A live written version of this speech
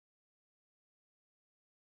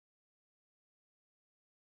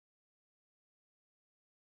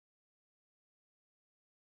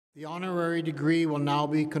The honorary degree will now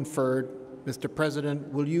be conferred. Mr.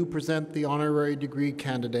 President, will you present the honorary degree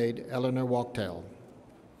candidate, Eleanor Wachtel?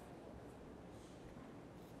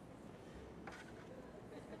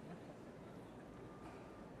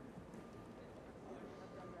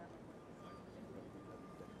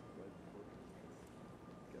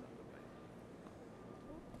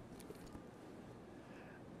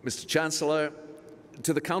 Mr. Chancellor,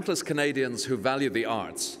 to the countless Canadians who value the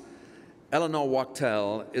arts, Eleanor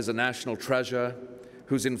Wachtel is a national treasure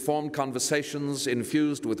whose informed conversations,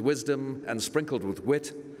 infused with wisdom and sprinkled with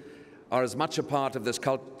wit, are as much a part of this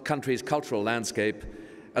country's cultural landscape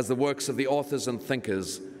as the works of the authors and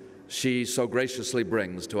thinkers she so graciously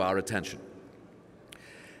brings to our attention.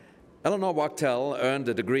 Eleanor Wachtel earned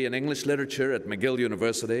a degree in English literature at McGill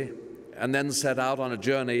University and then set out on a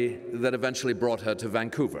journey that eventually brought her to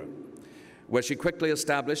Vancouver, where she quickly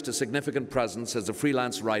established a significant presence as a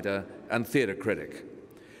freelance writer and theatre critic.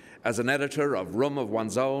 As an editor of Room of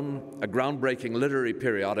One's Own, a groundbreaking literary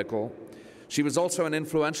periodical, she was also an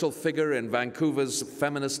influential figure in Vancouver's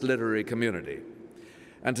feminist literary community.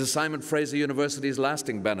 And to Simon Fraser University's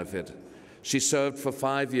lasting benefit, she served for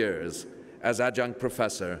 5 years as adjunct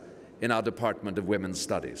professor in our Department of Women's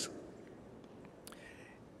Studies.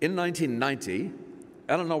 In 1990,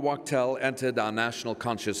 Eleanor Wachtel entered our national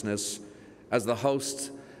consciousness as the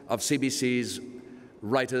host of CBC's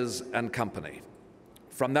Writers and Company.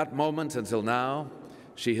 From that moment until now,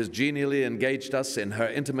 she has genially engaged us in her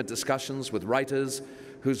intimate discussions with writers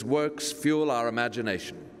whose works fuel our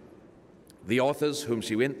imagination. The authors whom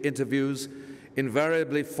she interviews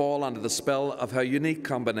invariably fall under the spell of her unique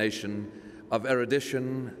combination of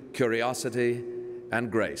erudition, curiosity,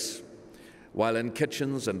 and grace. While in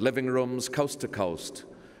kitchens and living rooms coast to coast,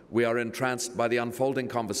 we are entranced by the unfolding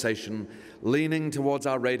conversation, leaning towards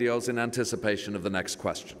our radios in anticipation of the next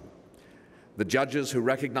question. The judges who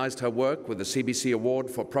recognized her work with the CBC Award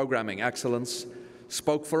for Programming Excellence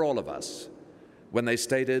spoke for all of us when they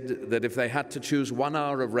stated that if they had to choose 1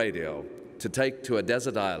 hour of radio to take to a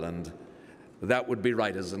desert island, that would be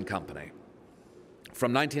Writers and Company.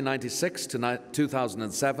 From 1996 to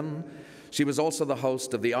 2007, she was also the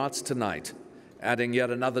host of The Arts Tonight, adding yet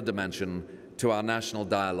another dimension to our national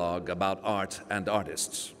dialogue about art and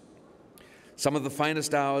artists. Some of the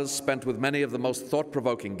finest hours spent with many of the most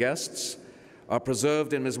thought-provoking guests are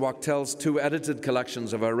preserved in Ms. Wachtel's 2 edited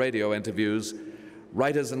collections of her radio interviews,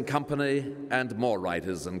 Writers and Company and More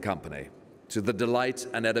Writers and Company. To the delight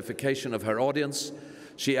and edification of her audience,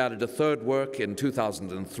 she added a 3rd work in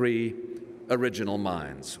 2003, Original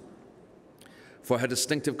Minds. For her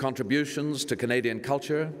distinctive contributions to Canadian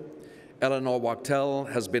culture, Eleanor Wachtel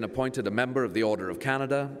has been appointed a member of the Order of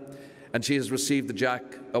Canada, and she has received the Jack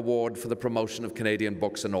Award for the promotion of Canadian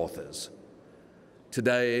books and authors.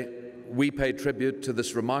 Today, we pay tribute to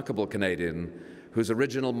this remarkable Canadian whose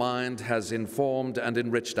original mind has informed and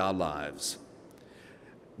enriched our lives.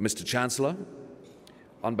 Mr. Chancellor,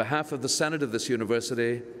 on behalf of the Senate of this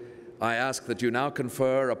university, I ask that you now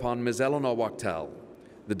confer upon Ms. Eleanor Wachtel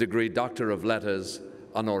the degree Doctor of Letters,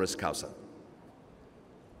 honoris causa.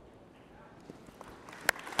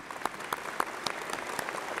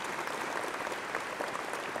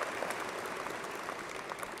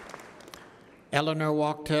 Eleanor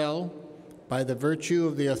Wachtel, by the virtue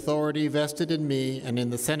of the authority vested in me and in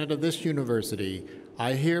the Senate of this university,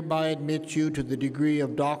 I hereby admit you to the degree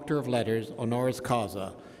of Doctor of Letters, honoris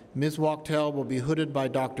causa. Ms. Wachtel will be hooded by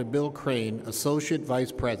Dr. Bill Crane, Associate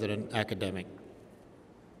Vice President, Academic.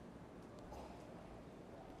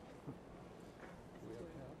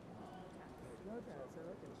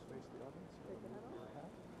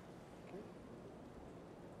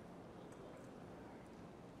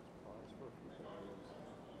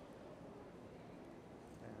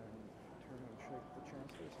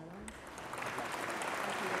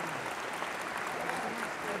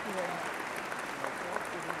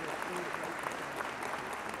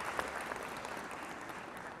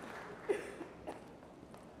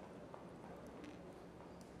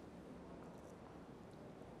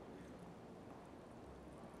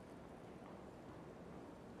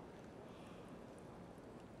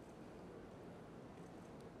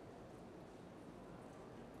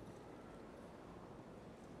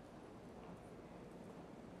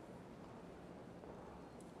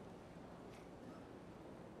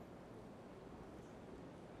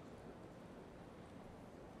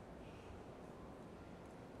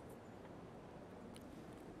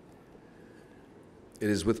 It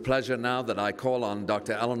is with pleasure now that I call on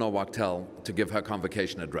Dr. Eleanor Wachtel to give her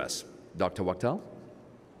convocation address. Dr. Wachtel?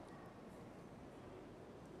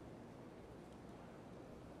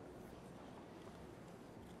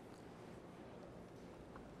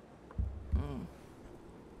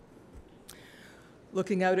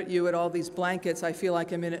 Looking out at you at all these blankets, I feel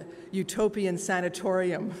like I'm in a utopian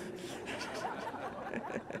sanatorium.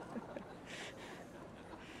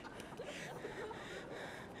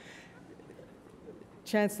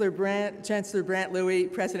 Chancellor Brant Louis,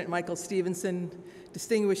 President Michael Stevenson,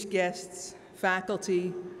 distinguished guests,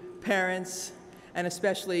 faculty, parents, and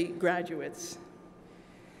especially graduates.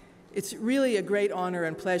 It's really a great honor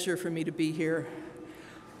and pleasure for me to be here.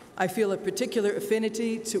 I feel a particular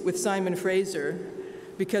affinity with Simon Fraser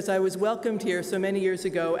because I was welcomed here so many years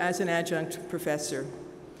ago as an adjunct professor.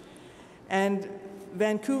 And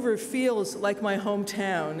Vancouver feels like my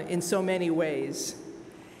hometown in so many ways.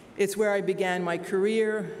 It's where I began my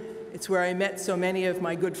career, it's where I met so many of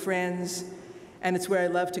my good friends, and it's where I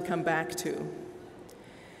love to come back to.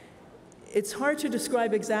 It's hard to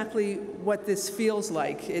describe exactly what this feels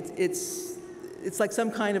like. It's like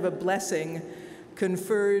some kind of a blessing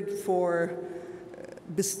conferred for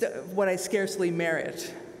what I scarcely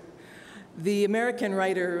merit. The American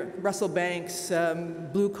writer Russell Banks,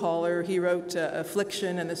 Blue Collar, he wrote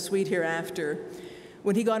Affliction and the Sweet Hereafter.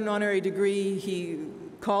 When he got an honorary degree, he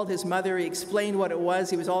called his mother, he explained what it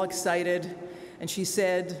was, he was all excited, and she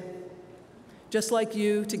said, "Just like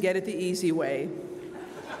you, to get it the easy way."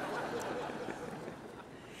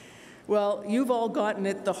 Well, you've all gotten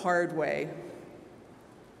it the hard way.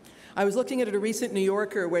 I was looking at a recent New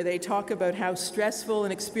Yorker where they talk about how stressful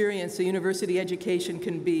an experience a university education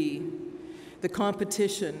can be. The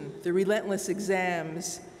competition, the relentless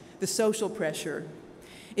exams, the social pressure.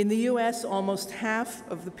 In the US, almost half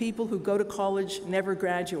of the people who go to college never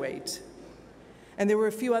graduate. And there were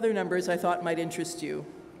a few other numbers I thought might interest you.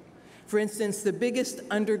 For instance, the biggest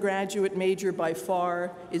undergraduate major by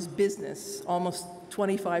far is business, almost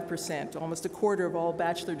 25%, almost a quarter of all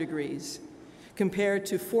bachelor degrees, compared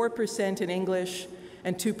to 4% in English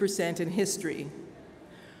and 2% in history.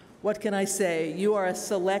 What can I say? You are a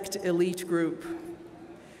select elite group.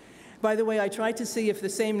 By the way, I tried to see if the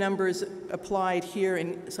same numbers applied here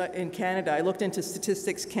in Canada. I looked into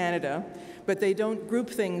Statistics Canada, but they don't group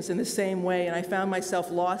things in the same way, and I found myself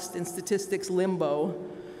lost in statistics limbo,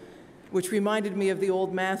 which reminded me of the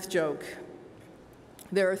old math joke.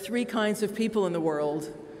 There are three kinds of people in the world: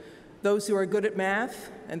 those who are good at math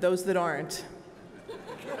and those that aren't.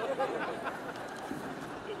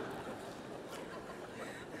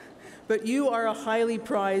 But you are a highly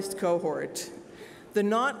prized cohort. The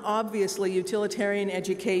not obviously utilitarian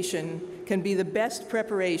education can be the best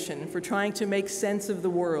preparation for trying to make sense of the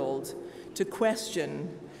world, to question,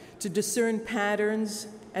 to discern patterns,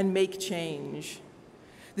 and make change.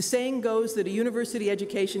 The saying goes that a university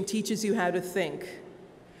education teaches you how to think.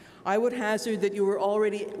 I would hazard that you were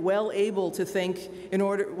already well able to think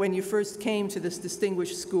when you first came to this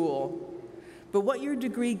distinguished school. But what your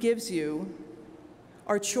degree gives you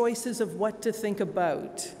are choices of what to think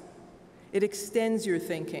about. It extends your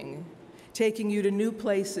thinking, taking you to new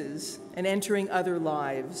places and entering other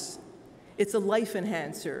lives. It's a life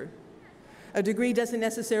enhancer. A degree doesn't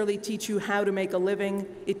necessarily teach you how to make a living,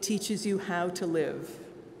 it teaches you how to live.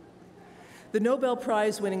 The Nobel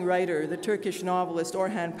Prize-winning writer, the Turkish novelist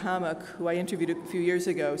Orhan Pamuk, who I interviewed a few years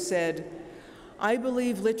ago, said, "I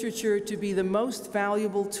believe literature to be the most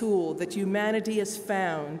valuable tool that humanity has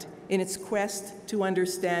found in its quest to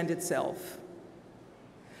understand itself."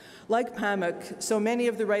 Like Pamuk, so many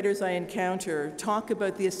of the writers I encounter talk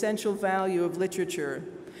about the essential value of literature,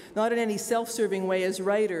 not in any self-serving way as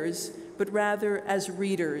writers, but rather as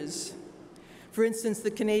readers. For instance,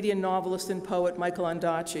 the Canadian novelist and poet Michael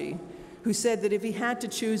Ondaatje, who said that if he had to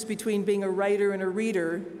choose between being a writer and a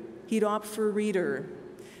reader, he'd opt for a reader,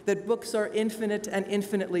 that books are infinite and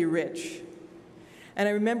infinitely rich. And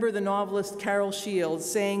I remember the novelist Carol Shields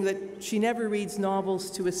saying that she never reads novels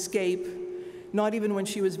to escape, not even when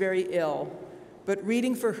she was very ill, but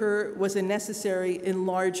reading for her was a necessary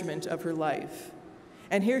enlargement of her life.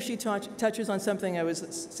 And here she touches on something I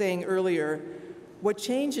was saying earlier. What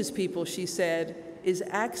changes people, she said, is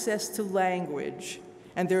access to language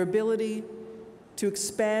and their ability to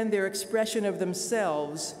expand their expression of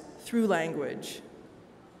themselves through language.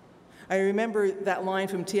 I remember that line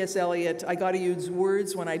from T.S. Eliot, "I gotta use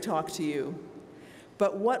words when I talk to you."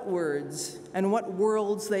 But what words and what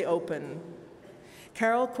worlds they open.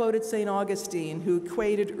 Carol quoted St. Augustine, who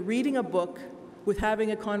equated reading a book with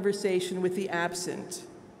having a conversation with the absent.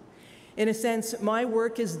 In a sense, my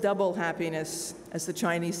work is double happiness, as the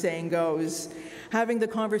Chinese saying goes, having the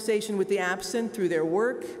conversation with the absent through their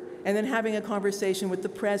work, and then having a conversation with the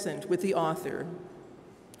present, with the author.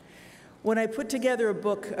 When I put together a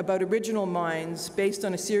book about original minds based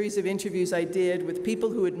on a series of interviews I did with people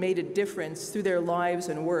who had made a difference through their lives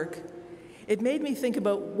and work, It made me think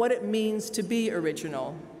about what it means to be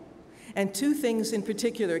original. And two things in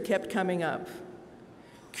particular kept coming up: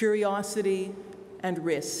 curiosity and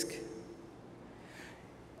risk.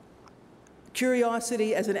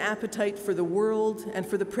 Curiosity as an appetite for the world and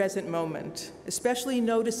for the present moment, especially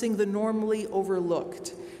noticing the normally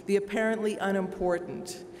overlooked, the apparently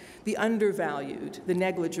unimportant, the undervalued, the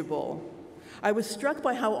negligible. I was struck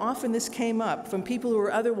by how often this came up from people who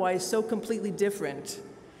were otherwise so completely different.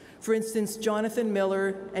 For instance, Jonathan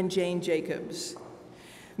Miller and Jane Jacobs.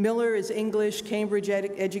 Miller is English, Cambridge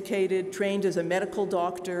educated, trained as a medical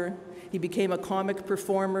doctor. He became a comic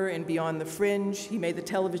performer in Beyond the Fringe. He made the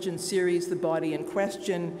television series The Body in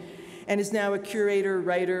Question, and is now a curator,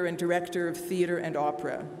 writer, and director of theater and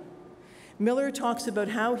opera. Miller talks about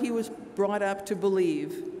how he was brought up to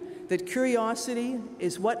believe that curiosity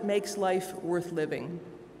is what makes life worth living.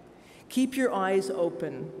 Keep your eyes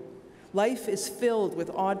open. Life is filled with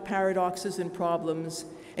odd paradoxes and problems,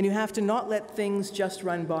 and you have to not let things just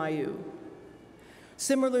run by you.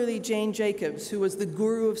 Similarly, Jane Jacobs, who was the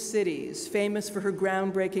guru of cities, famous for her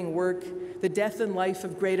groundbreaking work, The Death and Life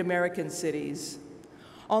of Great American Cities.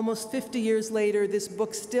 Almost 50 years later, this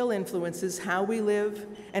book still influences how we live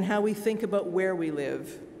and how we think about where we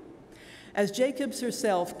live. As Jacobs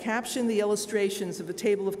herself captioned the illustrations of the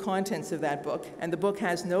table of contents of that book, and the book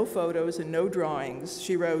has no photos and no drawings,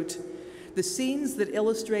 she wrote, "The scenes that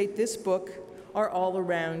illustrate this book are all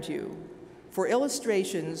around you. For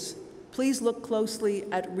illustrations, please look closely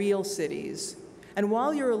at real cities. And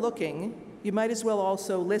while you're looking, you might as well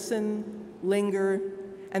also listen, linger,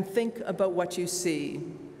 and think about what you see."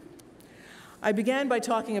 I began by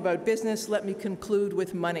talking about business. Let me conclude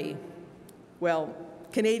with money. Well,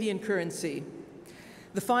 Canadian currency.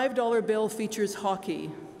 The $5 bill features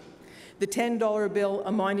hockey. The $10 bill,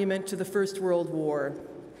 a monument to the First World War.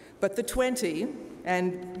 But the 20,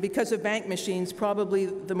 and because of bank machines, probably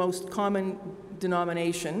the most common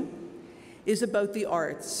denomination, is about the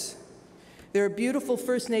arts. There are beautiful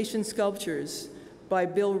First Nation sculptures by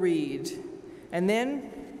Bill Reid. And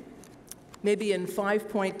then, maybe in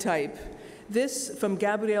 5-point type, this from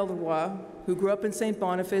Gabriel Roy, who grew up in St.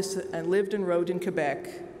 Boniface and lived and wrote in Quebec.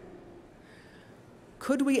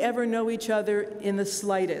 Could we ever know each other in the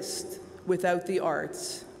slightest without the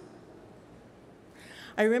arts?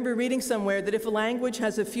 I remember reading somewhere that if a language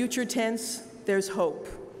has a future tense, there's hope.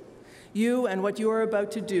 You and what you are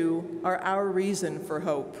about to do are our reason for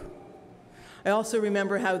hope. I also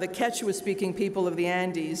remember how the Quechua-speaking people of the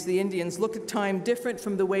Andes, the Indians, look at time different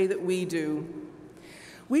from the way that we do.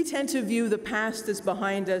 We tend to view the past as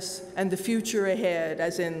behind us and the future ahead,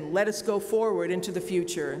 as in, let us go forward into the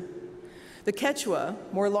future. The Quechua,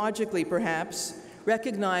 more logically perhaps,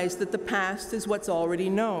 recognize that the past is what's already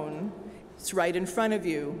known. It's right in front of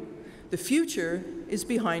you. The future is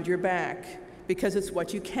behind your back, because it's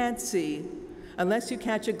what you can't see, unless you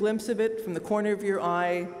catch a glimpse of it from the corner of your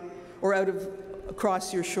eye or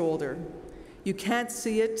across your shoulder. You can't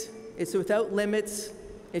see it, it's without limits,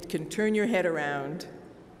 it can turn your head around.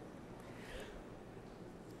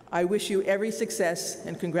 I wish you every success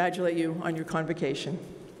and congratulate you on your convocation.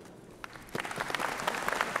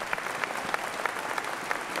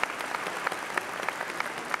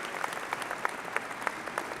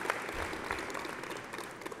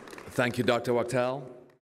 Thank you, Dr. Wachtel.